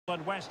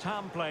And West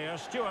Ham player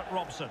Stuart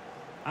Robson.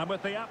 And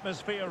with the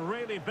atmosphere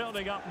really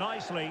building up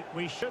nicely,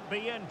 we should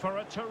be in for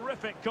a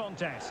terrific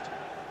contest.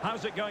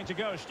 How's it going to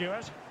go,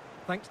 Stuart?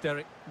 Thanks,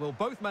 Derek. Well,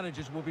 both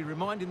managers will be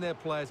reminding their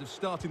players of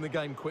starting the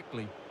game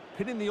quickly,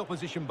 pinning the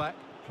opposition back,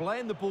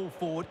 playing the ball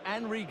forward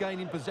and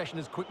regaining possession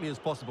as quickly as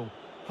possible.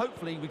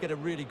 Hopefully we get a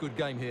really good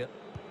game here.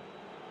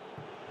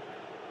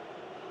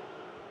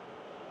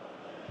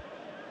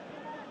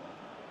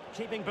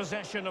 Keeping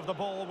possession of the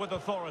ball with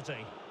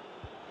authority.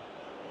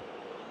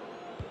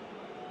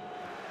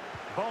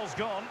 Ball's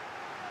gone.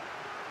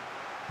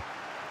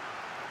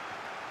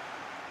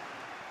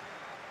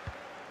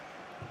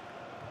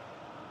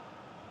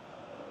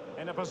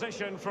 In a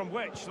position from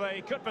which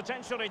they could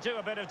potentially do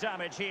a bit of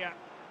damage here.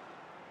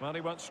 Well, he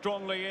went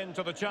strongly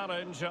into the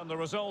challenge and the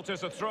result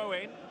is a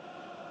throw-in.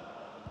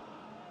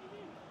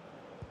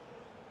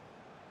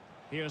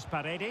 Here's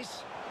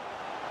Paredes.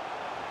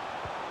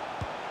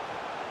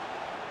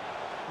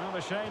 Well,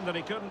 a shame that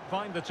he couldn't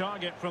find the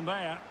target from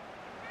there.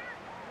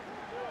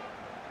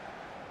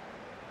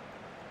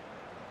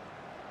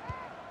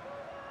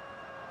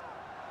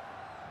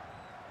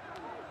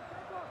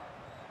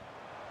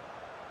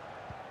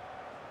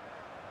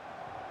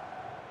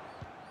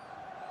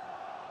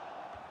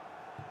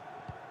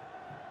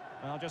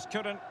 Well, just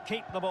couldn't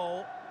keep the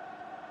ball.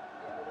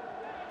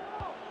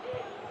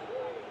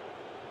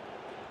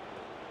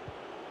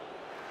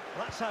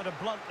 That's how to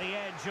blunt the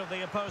edge of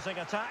the opposing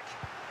attack.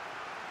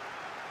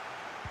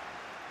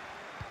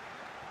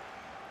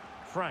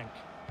 Frank.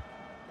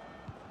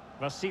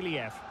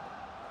 Vasiliev.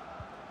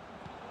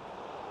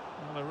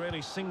 Well, a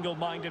really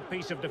single-minded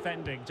piece of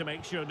defending to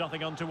make sure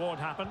nothing untoward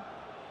happened.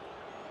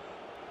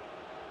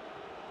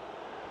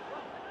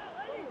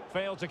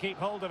 Failed to keep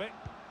hold of it.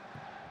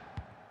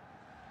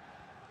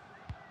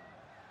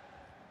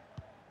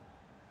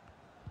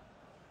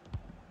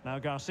 Now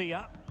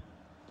Garcia.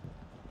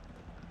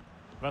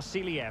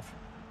 Vasiliev.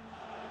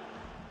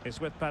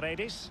 It's with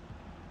Paredes.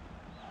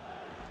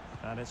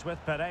 And it's with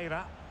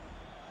Pereira.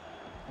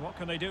 What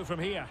can they do from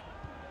here?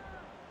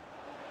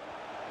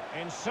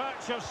 In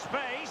search of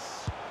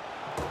space.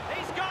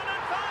 He's gone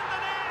and found the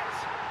net!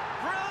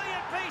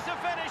 Brilliant piece of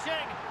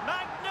finishing!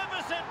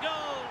 Magnificent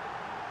goal!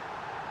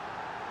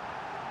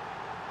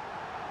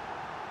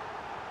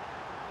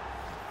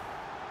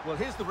 Well,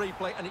 here's the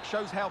replay, and it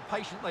shows how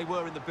patient they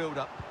were in the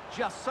build-up.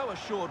 Just so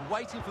assured,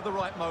 waiting for the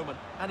right moment.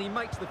 And he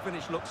makes the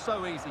finish look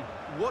so easy.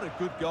 What a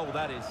good goal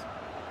that is.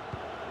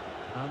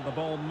 And the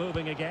ball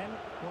moving again.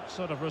 What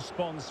sort of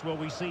response will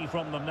we see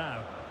from them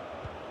now?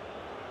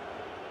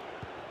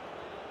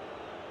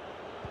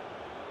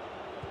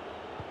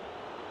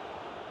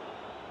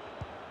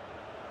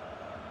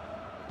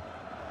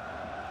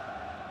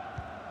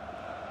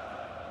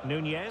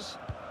 Nunez.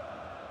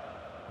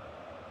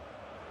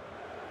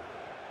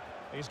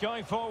 He's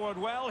going forward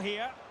well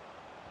here.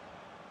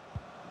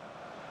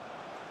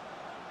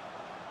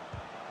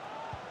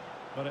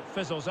 But it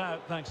fizzles out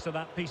thanks to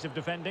that piece of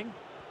defending.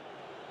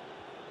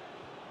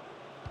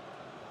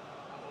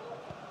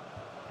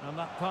 And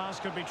that pass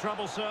could be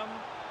troublesome.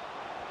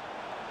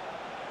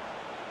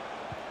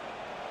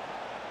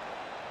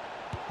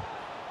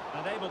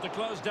 And able to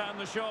close down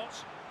the shot.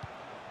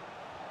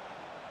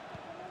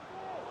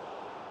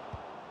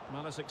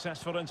 Well, a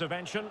successful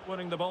intervention,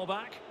 winning the ball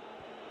back.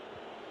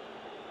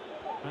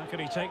 How can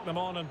he take them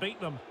on and beat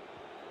them?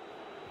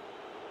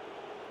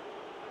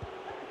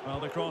 Well,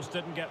 the cross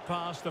didn't get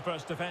past the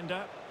first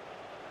defender.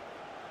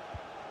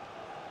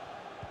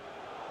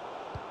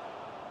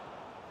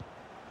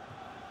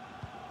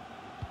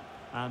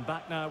 And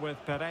back now with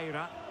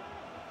Pereira.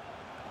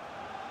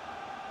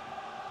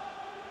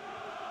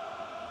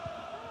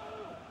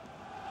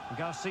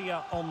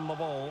 Garcia on the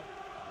ball.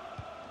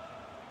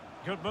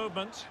 Good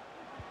movement.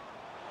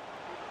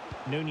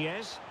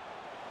 Nunez.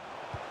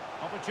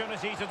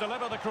 Opportunity to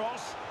deliver the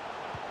cross.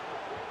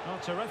 Oh,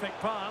 terrific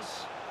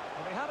pass.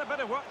 Well, he had a bit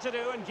of work to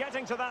do in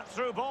getting to that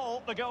through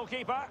ball, the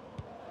goalkeeper.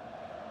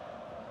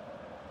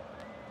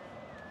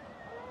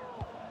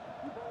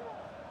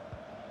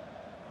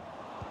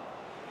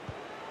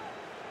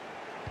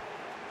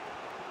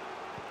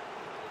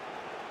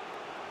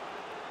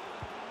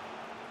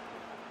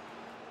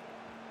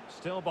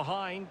 Still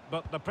behind,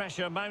 but the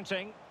pressure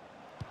mounting.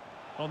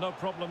 Well, no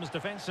problems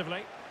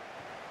defensively.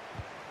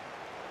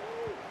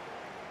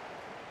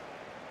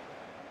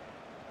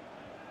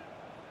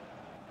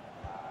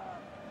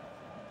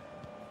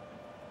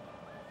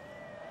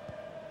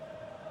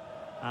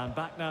 And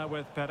back now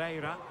with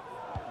Pereira.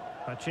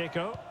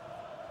 Pacheco.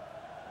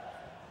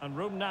 And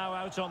room now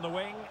out on the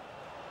wing.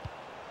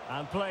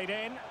 And played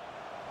in.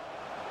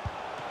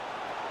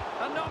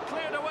 And not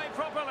cleared away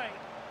properly.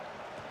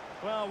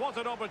 Well, what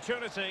an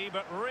opportunity,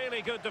 but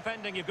really good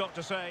defending, you've got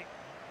to say.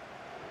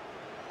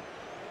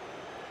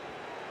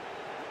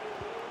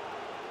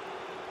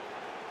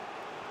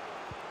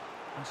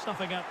 And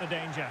snuffing out the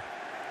danger.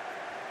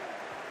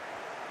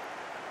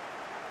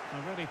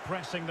 And really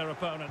pressing their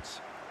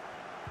opponents.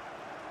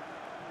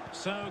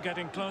 So,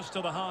 getting close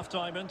to the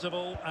half-time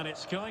interval, and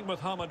it's going with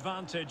home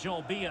advantage,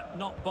 albeit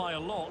not by a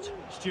lot.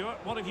 Stuart,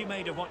 what have you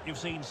made of what you've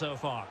seen so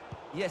far?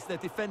 Yes, they've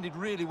defended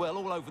really well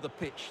all over the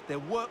pitch. Their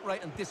work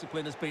rate and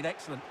discipline has been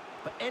excellent.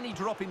 But any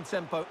drop in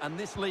tempo and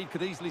this lead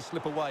could easily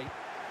slip away.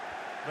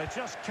 They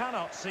just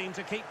cannot seem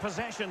to keep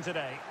possession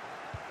today.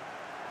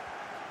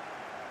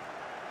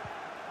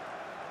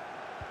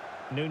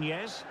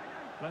 Nunez,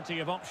 plenty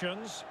of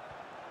options.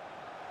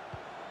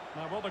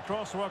 Now, will the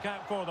cross work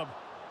out for them?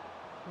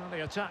 Well,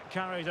 the attack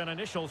carried an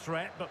initial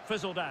threat, but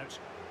fizzled out.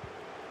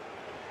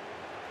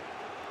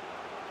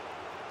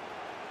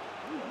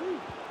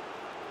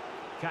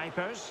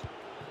 Kuipers.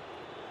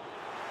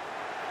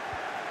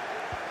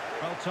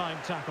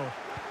 Well-timed tackle.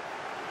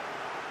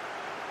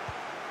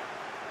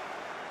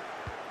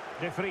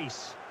 De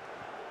Vries.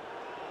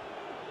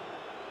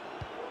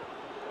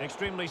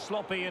 Extremely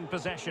sloppy in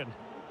possession.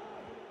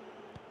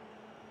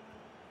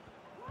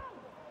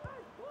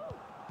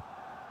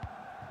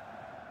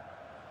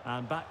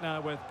 And back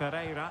now with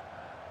Pereira.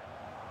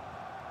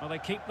 Well, they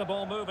keep the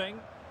ball moving.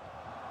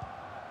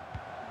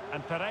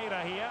 And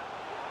Pereira here.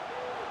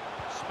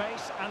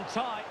 Space and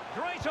tight.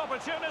 Great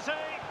opportunity.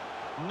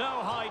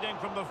 No hiding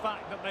from the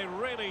fact that they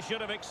really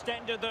should have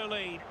extended their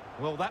lead.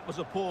 Well, that was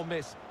a poor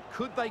miss.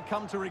 Could they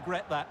come to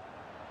regret that?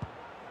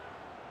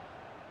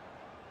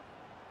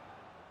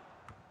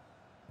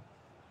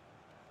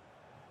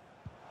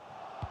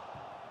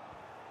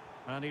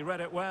 And he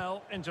read it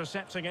well,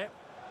 intercepting it.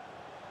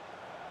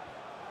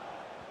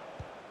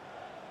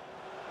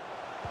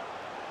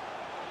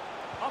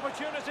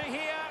 Opportunity here.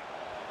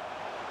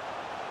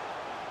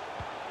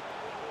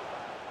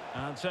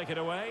 And take it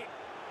away.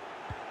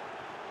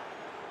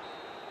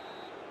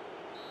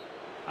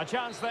 A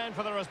chance then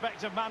for the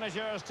respective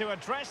managers to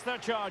address their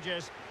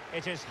charges.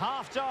 It is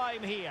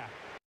half-time here.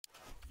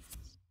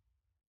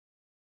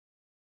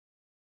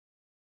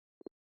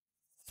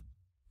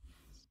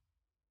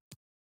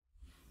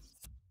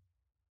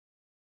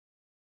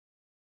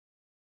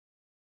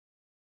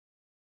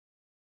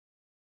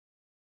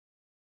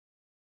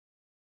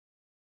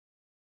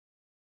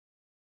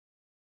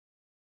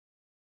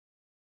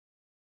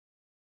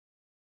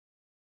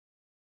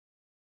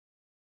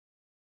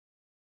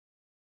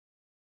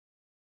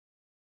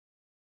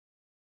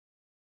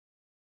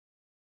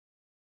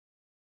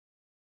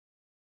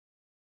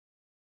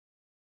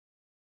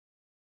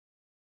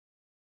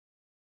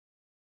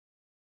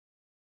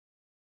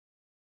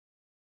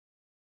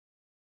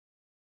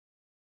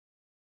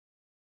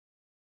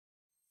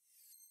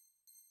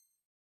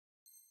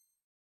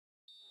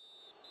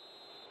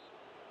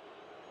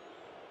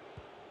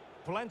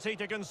 Plenty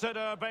to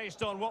consider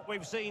based on what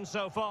we've seen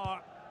so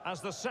far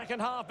as the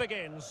second half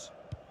begins.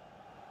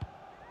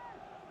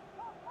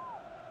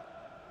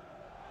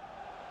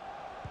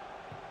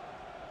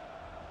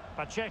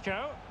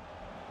 Pacheco.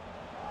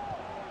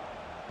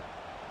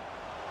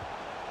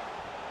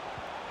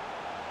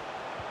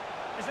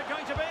 Is it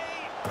going to be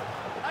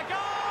a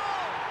goal?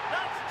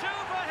 That's two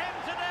for him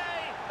today.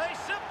 They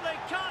simply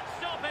can't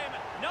stop him.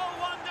 No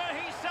wonder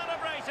he's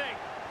celebrating.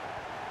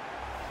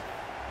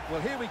 Well,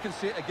 here we can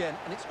see it again,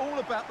 and it's all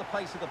about the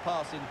pace of the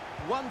passing.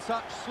 One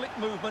touch, slick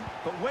movement,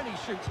 but when he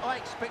shoots, I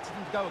expected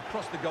him to go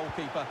across the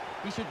goalkeeper.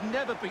 He should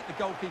never beat the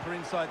goalkeeper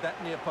inside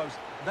that near post.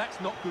 That's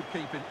not good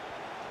keeping.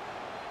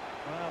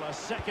 Well, a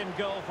second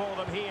goal for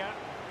them here.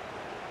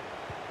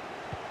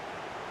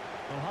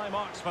 Well, high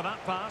marks for that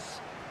pass.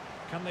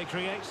 Can they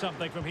create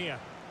something from here?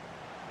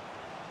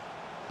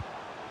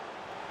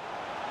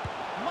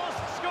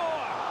 Must score!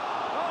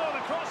 Oh,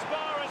 the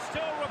crossbar is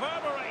still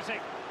reverberating.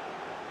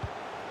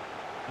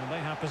 And they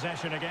have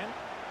possession again.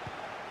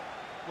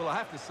 Well, I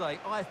have to say,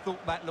 I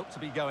thought that looked to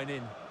be going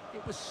in.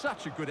 It was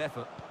such a good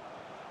effort.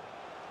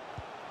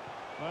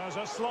 There's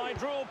a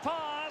slide rule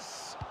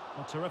pass.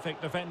 A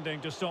terrific defending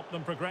to stop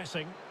them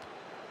progressing.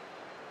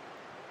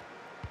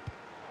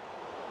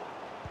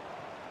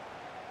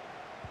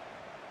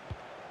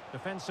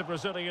 Defensive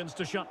Brazilians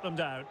to shut them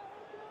down.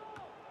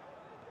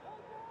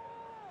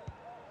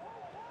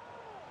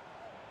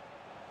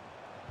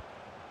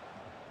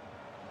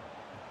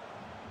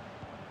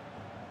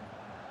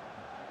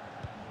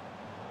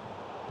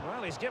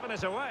 Well, he's given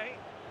us away.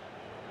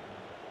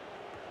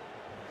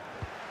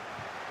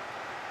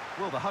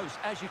 Well, the hosts,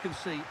 as you can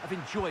see, have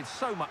enjoyed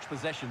so much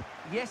possession.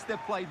 Yes, they've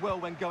played well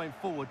when going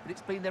forward, but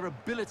it's been their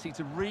ability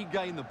to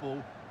regain the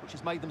ball which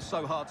has made them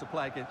so hard to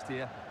play against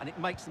here, and it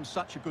makes them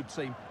such a good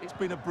team. It's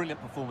been a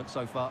brilliant performance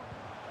so far.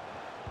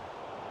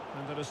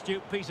 And an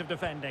astute piece of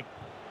defending.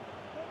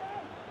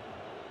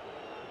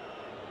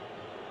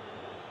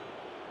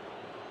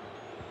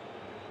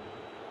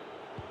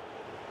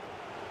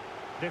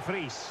 De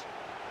Vries.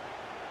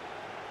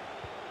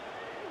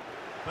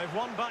 They've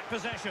won back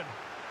possession.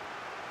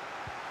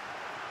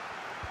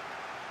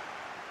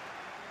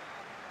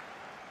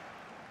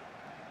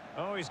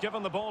 Oh, he's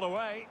given the ball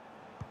away.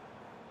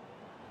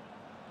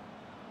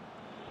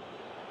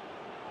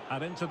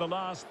 And into the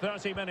last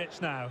 30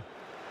 minutes now.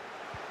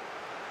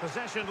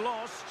 Possession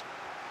lost.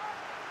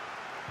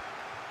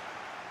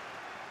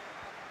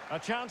 A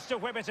chance to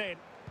whip it in.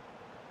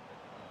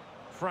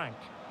 Frank.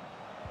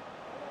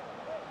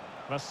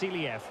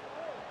 Vasiliev.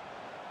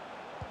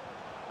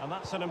 And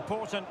that's an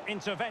important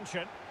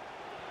intervention.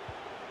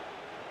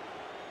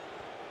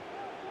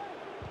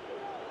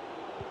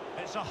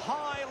 It's a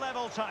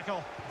high-level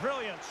tackle.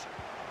 Brilliant.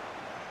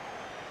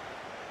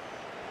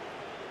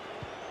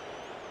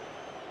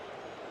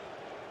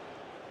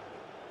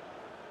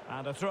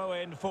 And a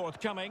throw-in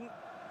forthcoming.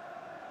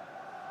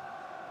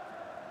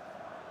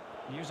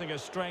 Using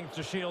his strength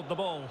to shield the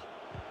ball.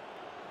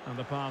 And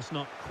the pass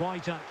not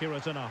quite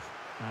accurate enough.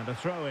 And a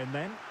throw-in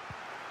then.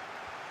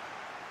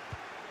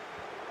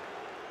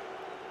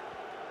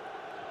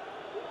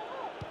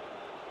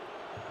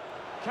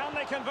 Can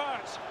they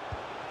convert?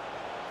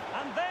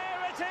 And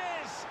there it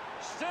is!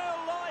 Still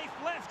life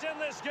left in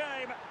this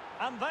game.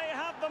 And they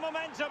have the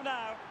momentum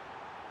now.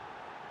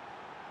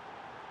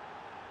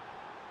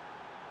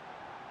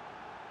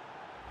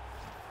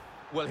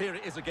 Well, here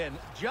it is again.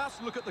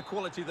 Just look at the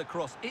quality of the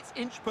cross. It's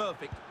inch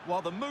perfect,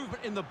 while the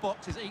movement in the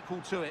box is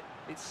equal to it.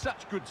 It's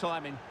such good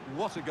timing.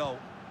 What a goal.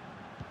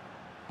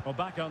 Well,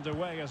 back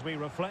underway as we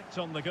reflect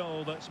on the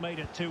goal that's made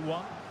it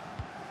 2-1.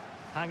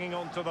 Hanging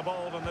on to the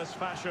ball in this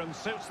fashion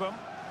suits them.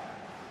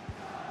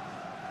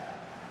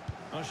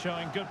 Well,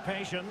 showing good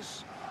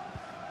patience.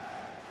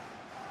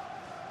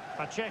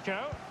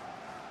 Pacheco.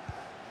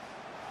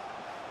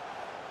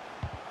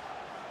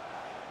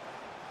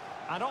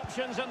 And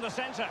options in the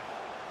centre.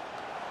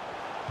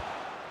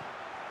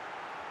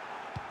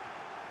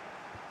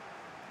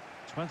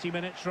 "20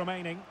 minutes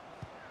remaining.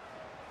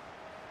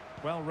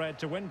 Well read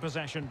to win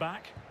possession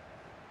back.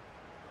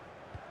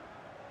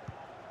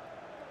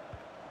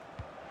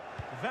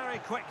 Very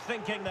quick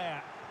thinking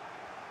there.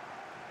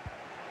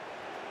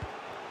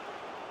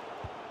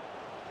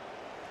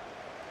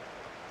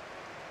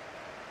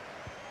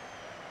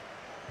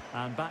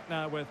 And back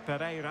now with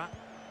Pereira.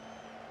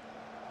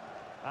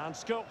 And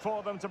scope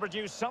for them to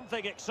produce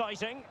something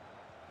exciting.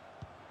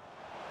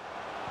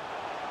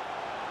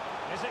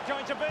 Is it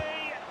going to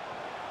be?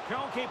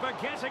 Goalkeeper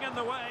getting in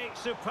the way.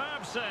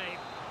 Superb save.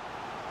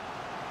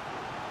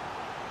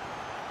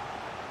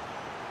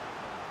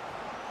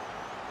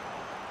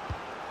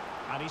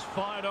 And he's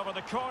fired over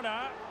the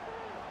corner.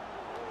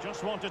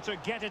 Just wanted to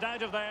get it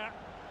out of there.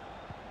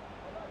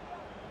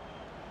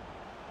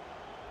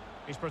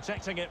 He's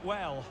protecting it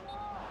well.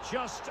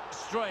 Just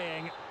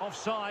straying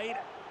offside.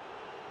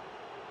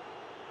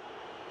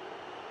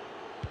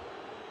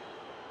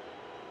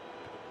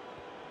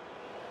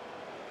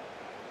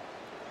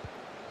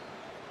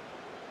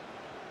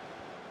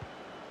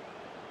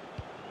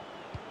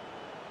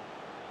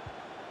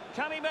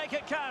 Can he make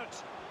it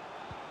count?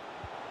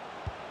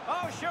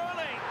 Oh,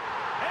 surely.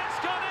 It's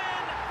gone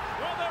in.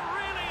 Well, they're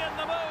really in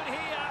the mood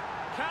here.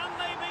 Can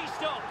they be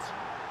stopped?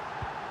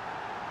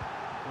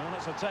 Well,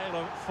 it's a tale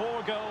of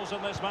 4 goals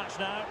in this match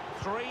now.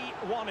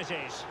 3-1 it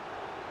is.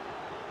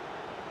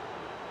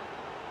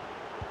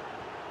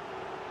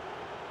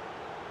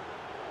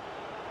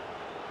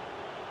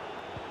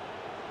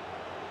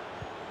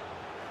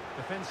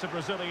 Defensive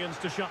Brazilians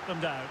to shut them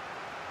down.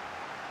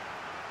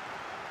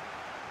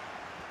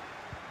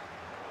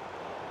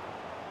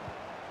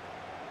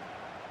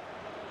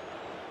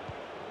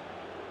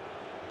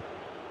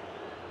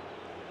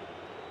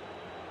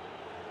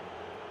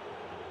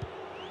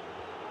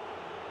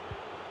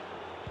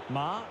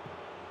 Ma.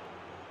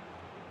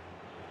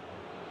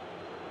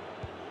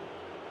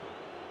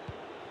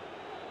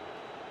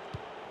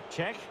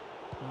 Check.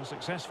 Well,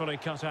 successfully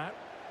cut out.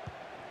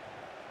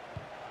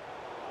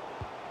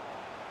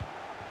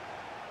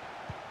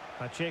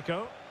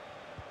 Pacheco.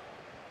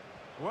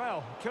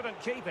 Well, couldn't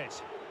keep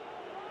it.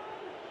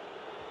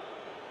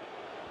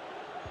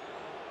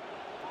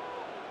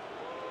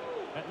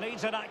 It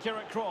needs an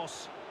accurate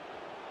cross.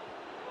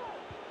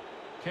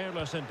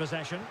 Careless in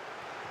possession.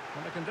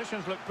 And the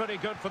conditions look pretty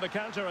good for the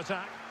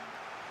counter-attack.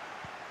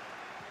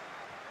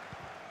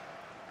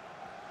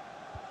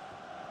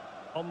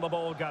 On the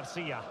ball,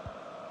 Garcia.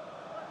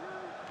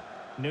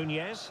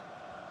 Nunez.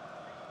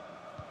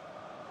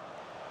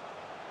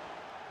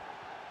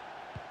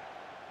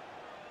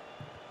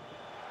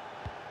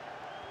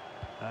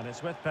 And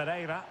it's with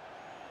Pereira.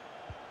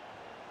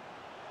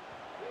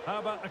 How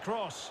about the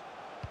cross?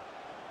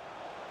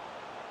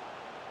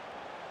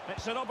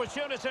 It's an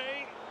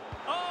opportunity.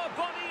 Oh,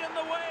 body in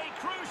the way,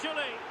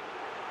 crucially.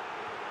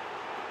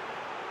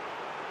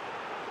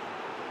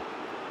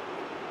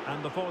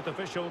 And the fourth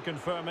official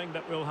confirming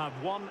that we'll have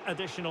 1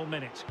 additional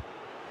minute.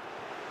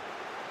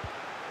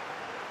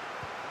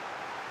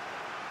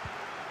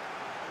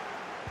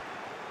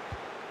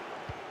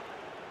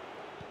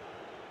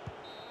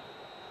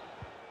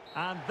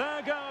 And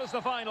there goes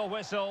the final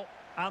whistle.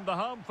 And the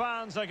home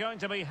fans are going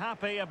to be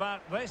happy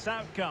about this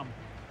outcome.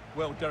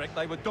 Well, Derek,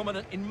 they were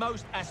dominant in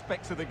most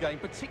aspects of the game,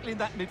 particularly in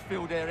that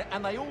midfield area,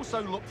 and they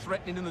also looked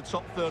threatening in the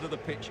top third of the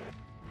pitch.